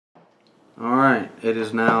Alright, it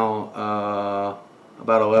is now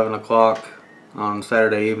about 11 o'clock on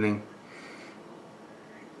Saturday evening.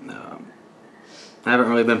 I haven't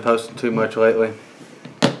really been posting too much lately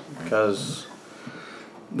because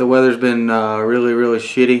the weather's been really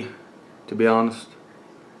shitty, to be honest.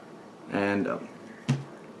 And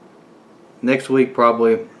next week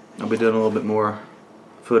probably I'll be doing a little bit more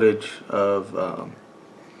footage of I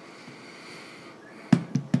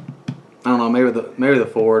don't know, maybe the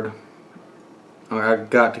Ford. I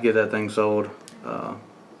got to get that thing sold.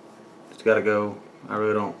 It's got to go. I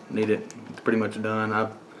really don't need it. It's pretty much done. I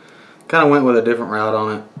kind of went with a different route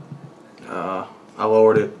on it. I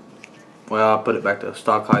lowered it. Well, I put it back to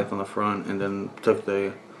stock height on the front, and then took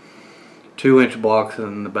the 2-inch blocks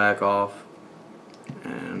in the back off,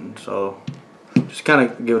 and so just kind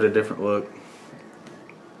of give it a different look.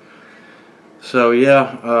 So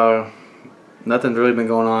yeah, nothing's really been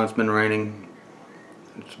going on. It's been raining.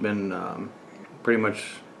 It's been pretty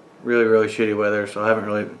much really shitty weather, so I haven't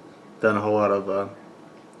really done a whole lot of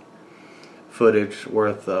footage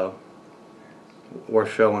worth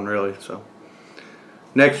showing, really. So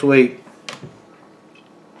next week,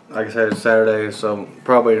 like I said, it's Saturday, so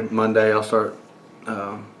probably Monday I'll start do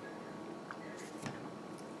a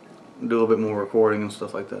little bit more recording and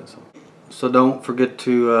stuff like that. So don't forget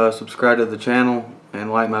to subscribe to the channel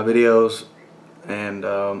and like my videos, and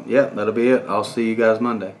yeah, that'll be it. I'll see you guys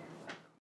Monday.